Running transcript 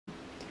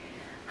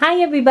Hi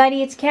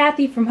everybody, it's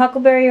Kathy from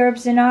Huckleberry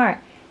Herbs and Art.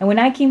 And when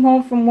I came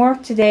home from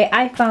work today,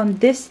 I found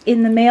this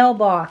in the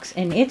mailbox,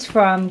 and it's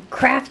from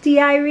Crafty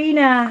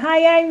Irina.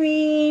 Hi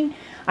Irene!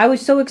 I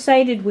was so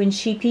excited when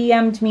she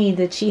PM'd me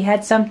that she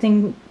had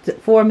something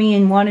for me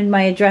and wanted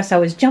my address. I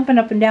was jumping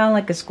up and down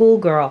like a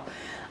schoolgirl.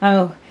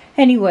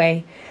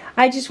 Anyway,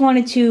 I just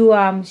wanted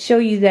to show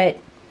you that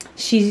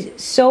she's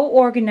so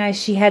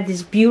organized. She had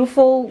these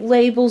beautiful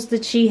labels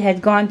that she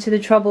had gone to the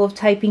trouble of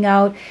typing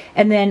out,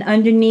 and then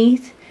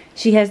underneath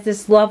she has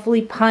this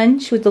lovely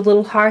punch with the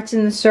little hearts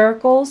and the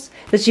circles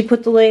that she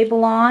put the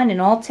label on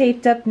and all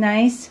taped up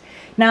nice.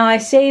 Now I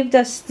saved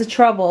us the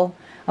trouble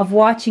of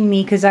watching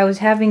me because I was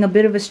having a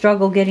bit of a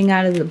struggle getting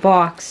out of the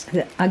box,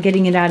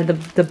 getting it out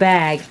of the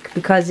bag,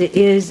 because it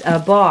is a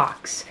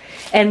box.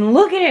 And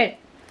look at it!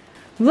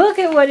 Look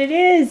at what it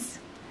is!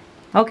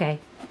 Okay,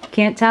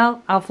 can't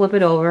tell? I'll flip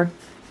it over.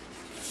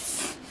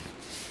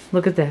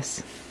 Look at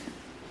this.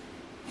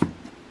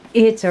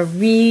 It's a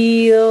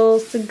real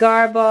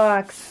cigar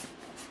box.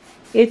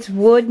 It's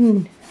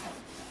wooden.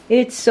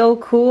 It's so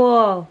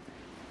cool.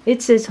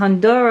 It says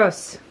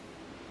Honduras.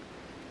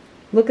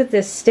 Look at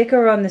this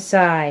sticker on the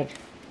side.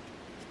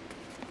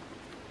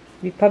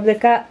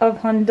 República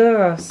of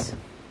Honduras.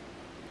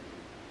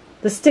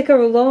 The sticker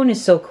alone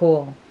is so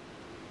cool.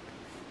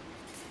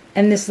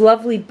 And this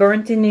lovely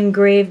burnt and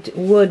engraved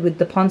wood with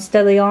the Ponce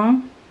de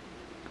Leon.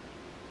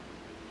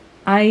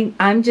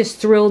 I'm just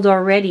thrilled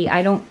already.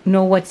 I don't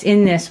know what's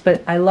in this,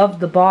 but I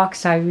love the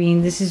box,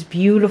 Irene. This is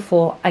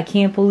beautiful. I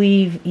can't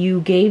believe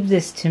you gave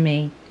this to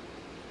me.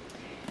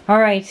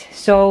 Alright,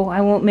 so I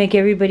won't make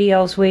everybody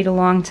else wait a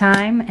long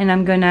time, and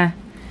I'm gonna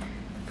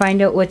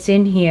find out what's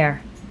in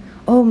here.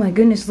 Oh my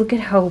goodness, look at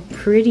how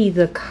pretty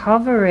the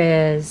cover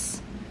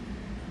is.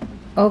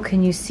 Oh,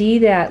 can you see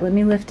that? Let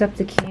me lift up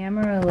the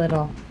camera a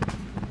little.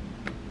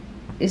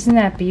 Isn't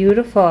that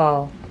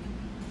beautiful?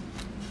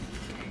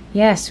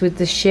 Yes, with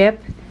the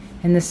ship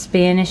and the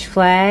Spanish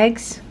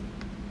flags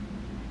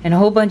and a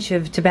whole bunch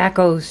of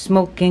tobacco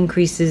smoke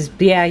increases,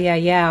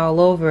 yeah, all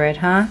over it,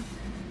 huh?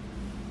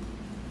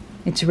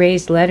 It's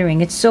raised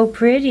lettering. It's so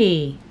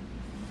pretty.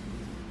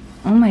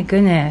 Oh my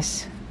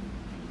goodness.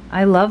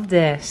 I love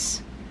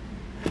this.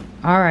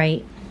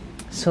 Alright,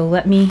 so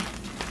let me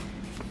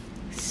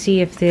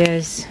see if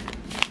there's...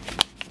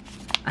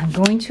 I'm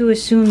going to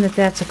assume that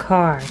that's a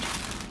card.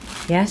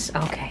 Yes?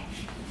 Okay.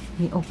 Let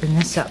me open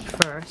this up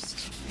first.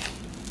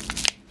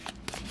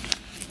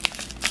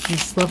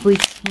 This lovely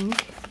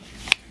pink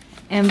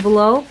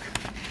envelope.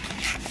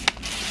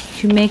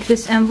 To make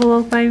this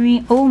envelope,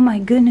 Irene. Oh my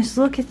goodness,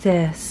 look at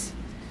this.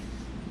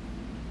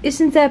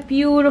 Isn't that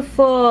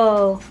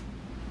beautiful?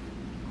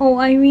 Oh,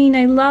 Irene,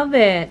 I love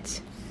it.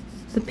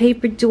 The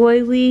paper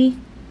doily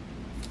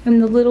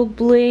and the little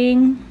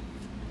bling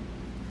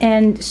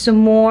and some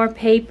more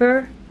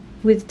paper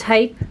with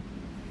type.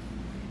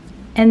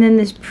 And then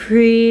this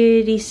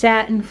pretty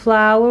satin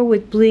flower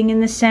with bling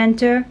in the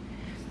center.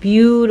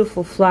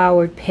 Beautiful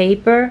flowered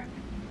paper,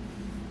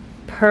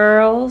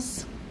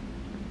 pearls,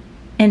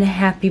 and a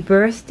happy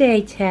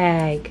birthday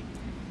tag.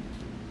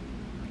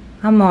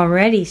 I'm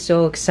already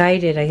so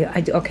excited.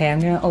 Okay, I'm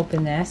going to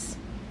open this.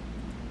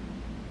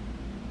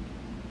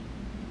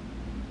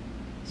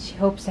 She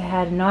hopes I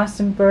had an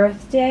awesome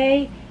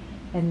birthday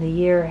and the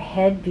year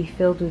ahead be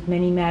filled with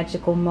many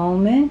magical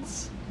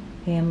moments.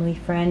 Family,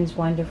 friends,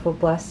 wonderful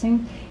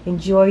blessings.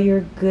 Enjoy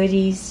your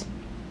goodies.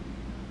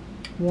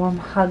 Warm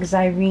hugs,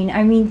 Irene.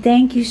 Irene,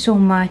 thank you so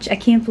much. I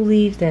can't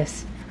believe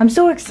this. I'm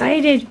so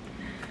excited.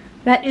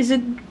 That is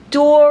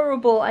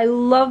adorable. I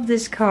love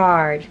this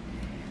card.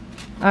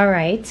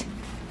 Alright.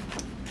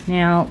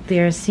 Now,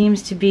 there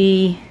seems to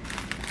be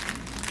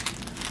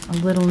a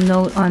little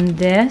note on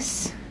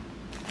this.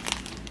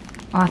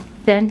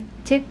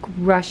 Authentic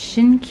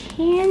Russian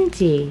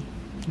candy.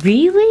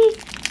 Really?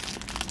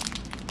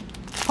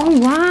 Oh,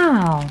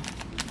 wow.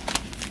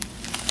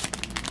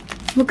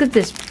 Look at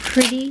this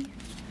pretty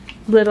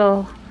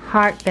little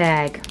heart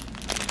bag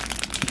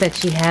that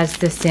she has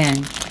this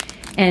in,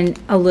 and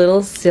a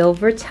little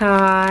silver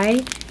tie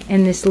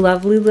and this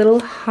lovely little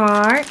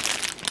heart,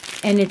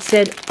 and it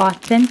said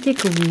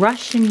authentic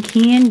Russian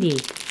candy.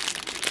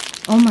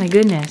 Oh my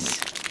goodness,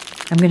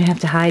 I'm gonna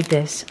have to hide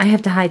this. I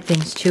have to hide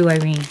things too,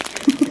 Irene.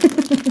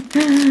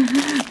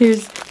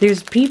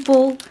 there's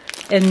people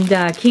and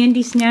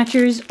candy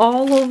snatchers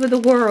all over the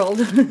world.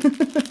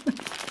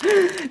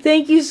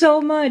 Thank you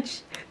so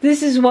much.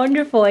 This is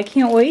wonderful. I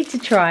can't wait to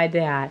try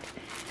that.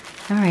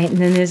 Alright, and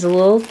then there's a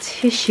little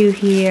tissue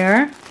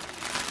here.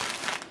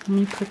 Let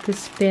me put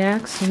this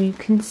back so you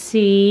can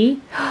see.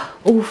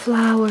 Oh,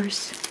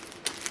 flowers.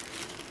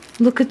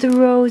 Look at the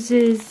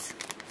roses.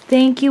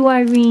 Thank you,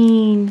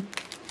 Irene.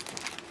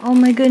 Oh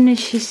my goodness,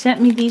 she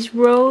sent me these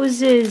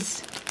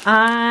roses.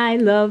 I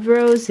love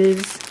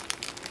roses.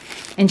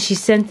 And she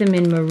sent them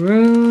in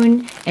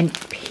maroon and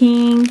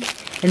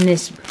pink and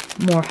this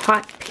more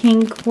hot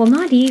pink. Well,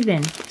 not even.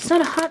 It's not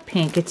a hot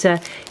pink. It's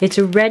a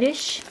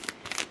reddish,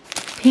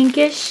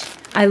 pinkish,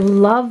 I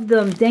love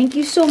them. Thank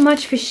you so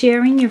much for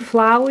sharing your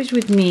flowers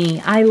with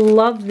me. I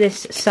love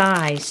this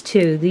size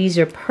too. These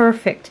are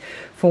perfect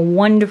for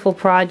wonderful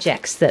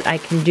projects that I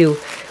can do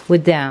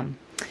with them.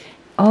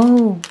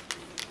 Oh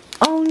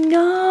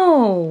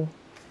no.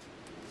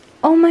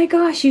 Oh my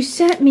gosh, you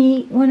sent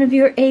me one of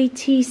your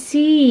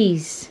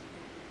ATCs.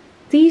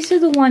 These are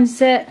the ones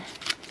that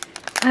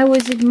I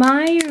was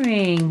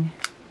admiring.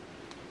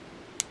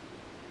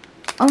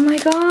 Oh my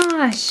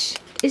gosh,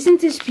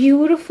 isn't this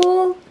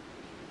beautiful?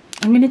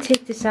 I'm going to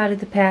take this out of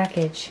the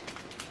package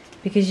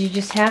because you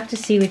just have to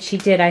see what she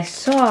did. I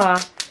saw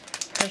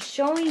her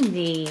showing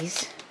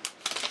these,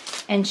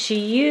 and she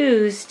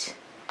used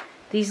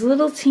these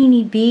little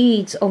teeny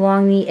beads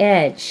along the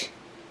edge.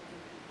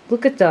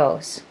 Look at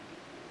those.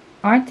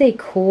 Aren't they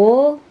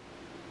cool?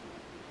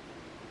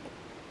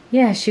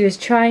 Yeah, she was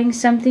trying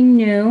something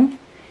new.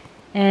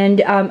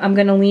 And I'm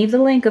going to leave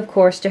the link, of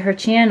course, to her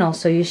channel.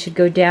 So you should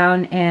go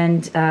down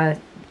and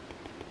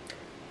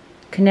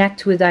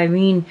connect with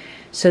Irene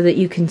so that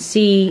you can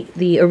see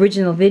the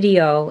original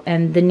video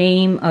and the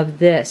name of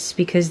this.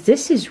 Because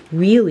this is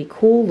really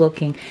cool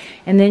looking.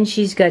 And then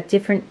she's got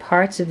different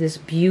parts of this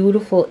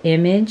beautiful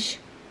image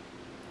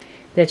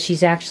that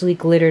she's actually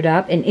glittered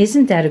up. And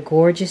isn't that a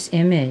gorgeous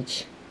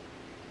image?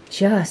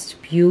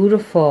 Just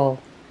beautiful.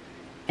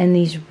 And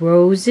these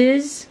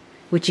roses,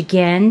 which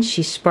again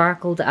she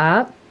sparkled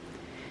up.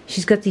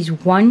 She's got these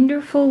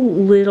wonderful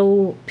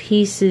little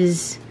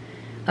pieces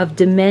of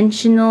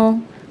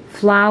dimensional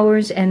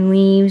flowers and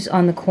leaves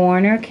on the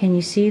corner. Can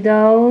you see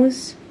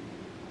those?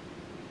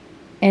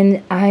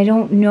 And I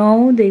don't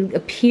know, they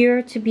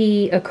appear to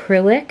be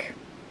acrylic,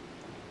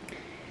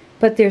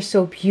 but they're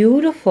so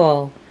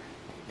beautiful.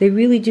 They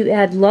really do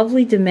add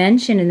lovely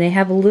dimension, and they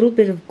have a little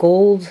bit of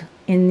gold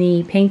in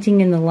the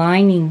painting in the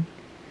lining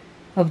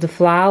of the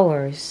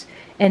flowers.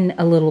 And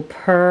a little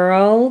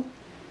pearl,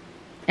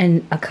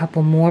 and a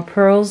couple more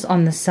pearls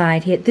on the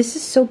side here. This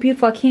is so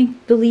beautiful. I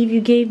can't believe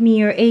you gave me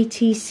your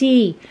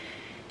ATC.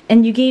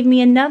 And you gave me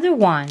another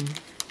one.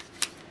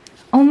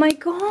 Oh my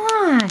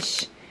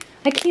gosh.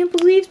 I can't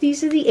believe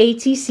these are the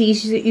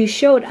ATCs that you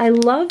showed. I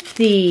love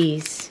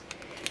these.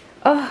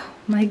 Oh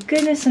my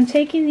goodness, I'm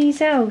taking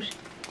these out.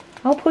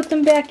 I'll put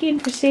them back in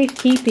for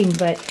safekeeping,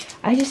 but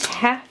I just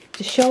have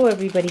to show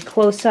everybody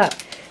close up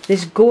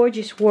this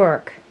gorgeous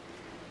work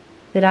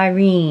that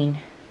Irene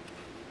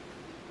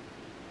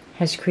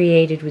has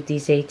created with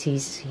these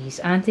ATCs.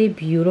 Aren't they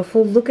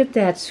beautiful? Look at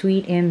that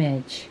sweet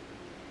image.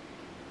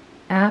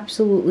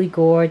 Absolutely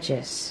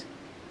gorgeous.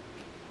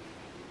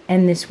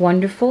 And this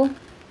wonderful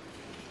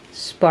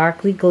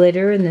sparkly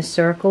glitter in the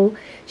circle.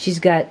 She's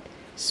got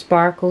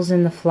sparkles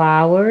in the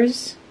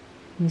flowers.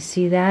 You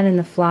see that in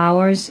the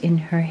flowers in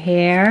her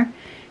hair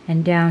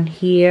and down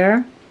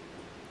here.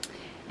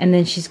 And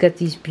then she's got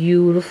these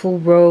beautiful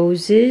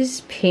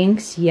roses,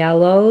 pinks,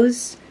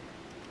 yellows,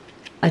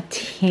 a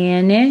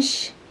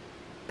tannish,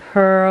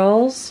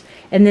 pearls.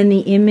 And then the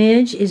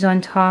image is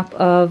on top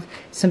of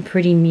some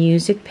pretty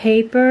music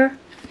paper.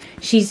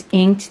 She's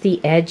inked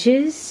the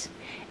edges.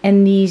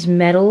 And these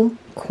metal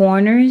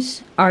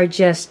corners are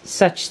just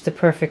such the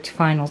perfect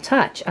final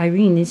touch.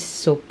 Irene, this is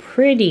so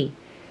pretty.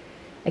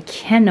 I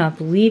cannot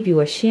believe you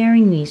are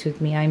sharing these with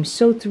me. I'm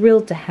so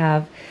thrilled to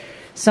have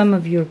some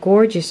of your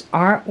gorgeous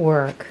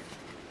artwork.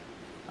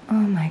 Oh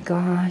my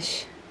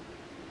gosh.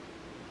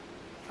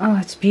 Oh,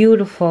 it's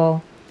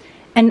beautiful.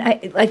 And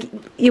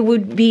it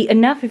would be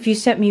enough if you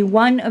sent me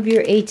one of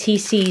your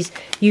ATCs.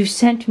 You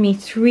sent me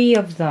 3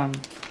 of them.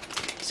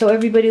 So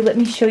everybody, let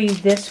me show you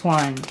this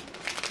one.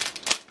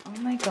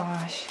 Oh my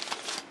gosh.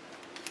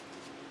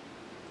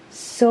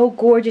 So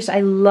gorgeous. I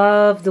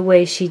love the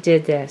way she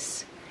did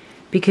this.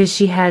 Because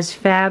she has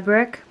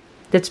fabric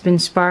that's been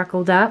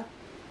sparkled up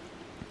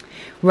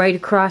right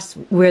across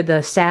where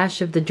the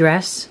sash of the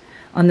dress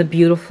on the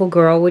beautiful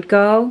girl would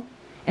go.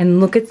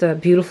 And look at the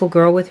beautiful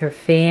girl with her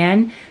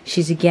fan.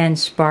 She's again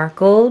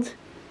sparkled.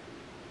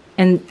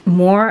 And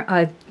more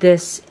of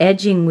this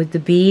edging with the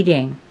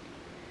beading.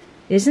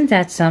 Isn't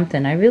that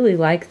something? I really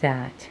like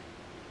that.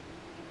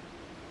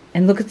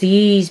 And look at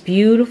these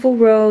beautiful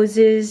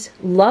roses.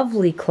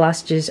 Lovely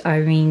clusters,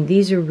 Irene.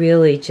 These are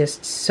really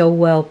just so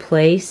well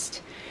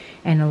placed.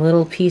 And a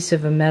little piece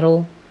of a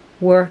metal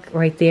work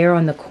right there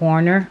on the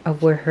corner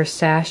of where her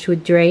sash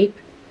would drape.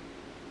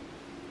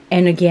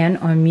 And again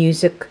on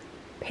music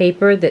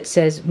paper that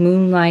says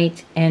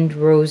Moonlight and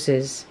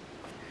Roses.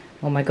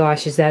 Oh my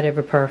gosh, is that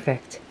ever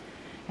perfect.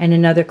 And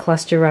another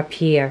cluster up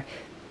here.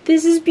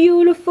 This is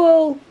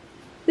beautiful.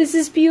 This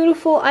is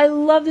beautiful. I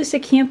love this. I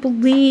can't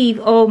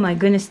believe. Oh my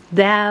goodness.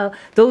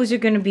 Those are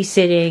going to be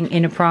sitting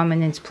in a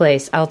prominent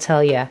place, I'll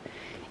tell you,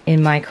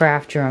 in my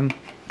craft room.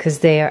 Because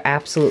they are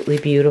absolutely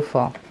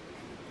beautiful.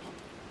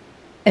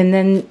 And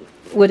then,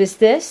 what is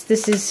this?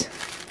 This is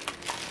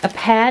a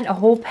pad, a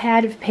whole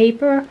pad of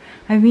paper.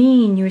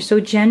 Irene, you were so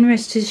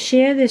generous to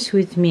share this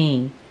with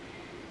me.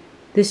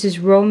 This is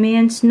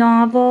Romance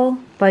Novel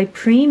by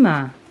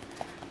Prima.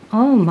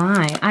 Oh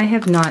my, I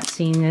have not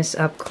seen this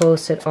up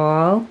close at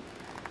all.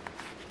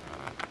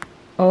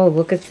 Oh,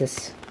 look at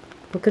this.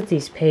 Look at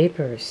these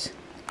papers.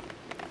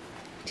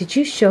 Did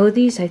you show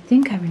these? I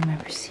think I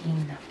remember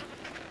seeing them.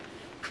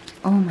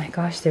 Oh my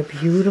gosh, they're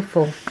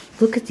beautiful.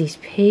 Look at these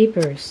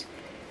papers.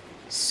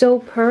 So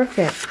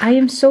perfect. I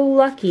am so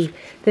lucky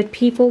that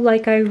people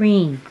like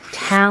Irene,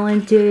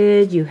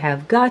 talented, you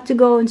have got to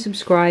go and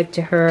subscribe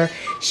to her.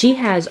 She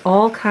has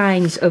all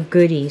kinds of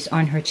goodies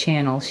on her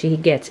channel. She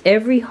gets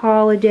every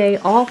holiday,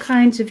 all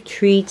kinds of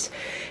treats,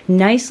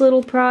 nice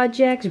little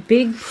projects,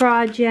 big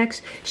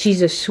projects.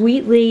 She's a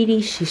sweet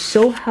lady. She's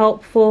so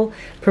helpful,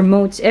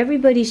 promotes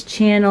everybody's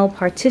channel,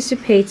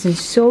 participates in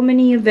so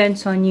many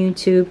events on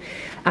YouTube.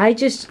 I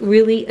just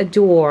really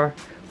adore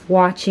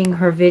watching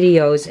her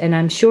videos, and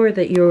I'm sure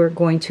that you're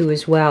going to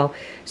as well.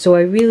 So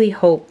I really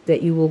hope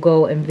that you will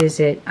go and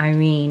visit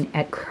Irene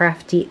at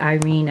Crafty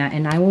Irina,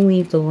 and I will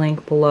leave the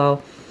link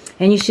below.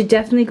 And you should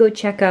definitely go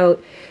check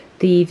out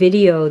the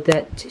video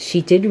that she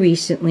did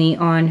recently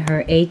on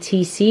her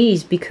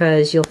ATCs,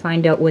 because you'll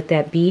find out what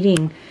that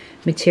beading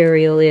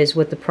material is,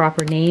 what the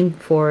proper name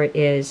for it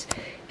is,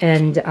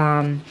 and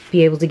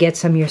be able to get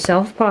some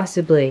yourself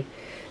possibly.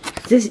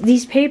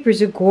 These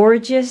papers are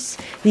gorgeous.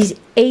 These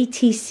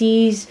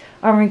ATCs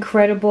are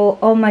incredible.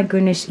 Oh my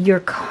goodness,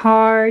 your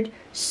card,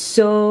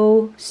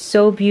 so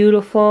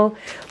beautiful.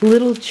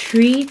 Little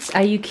treats,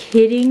 are you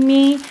kidding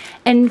me?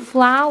 And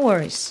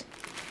flowers,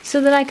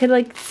 so that I could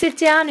like sit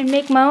down and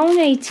make my own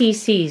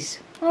ATCs.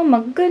 Oh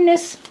my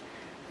goodness.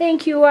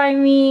 Thank you,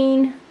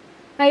 Irene.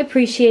 I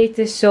appreciate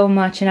this so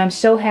much, and I'm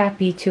so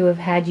happy to have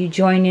had you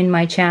join in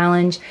my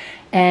challenge.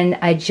 And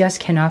I just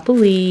cannot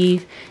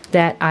believe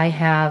that I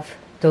have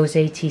those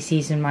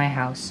ATCs in my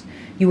house.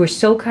 You were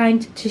so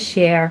kind to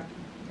share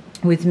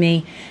with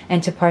me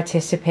and to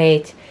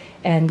participate,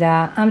 and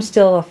I'm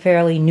still a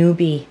fairly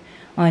newbie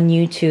on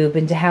YouTube,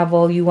 and to have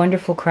all you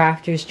wonderful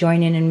crafters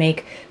join in and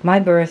make my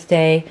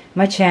birthday,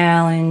 my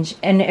challenge,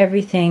 and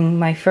everything,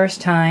 my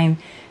first time,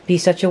 be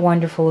such a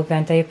wonderful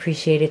event. I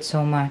appreciate it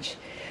so much.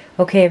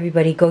 Okay,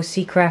 everybody, go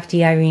see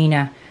Crafty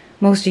Irina.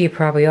 Most of you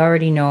probably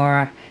already know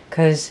her,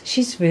 because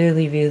she's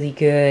really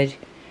good.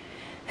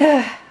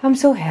 I'm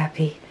so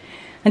happy.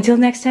 Until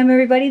next time,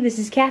 everybody, this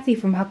is Kathy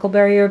from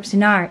Huckleberry Herbs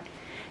and Art.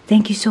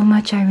 Thank you so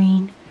much,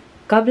 Irene.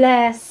 God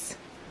bless.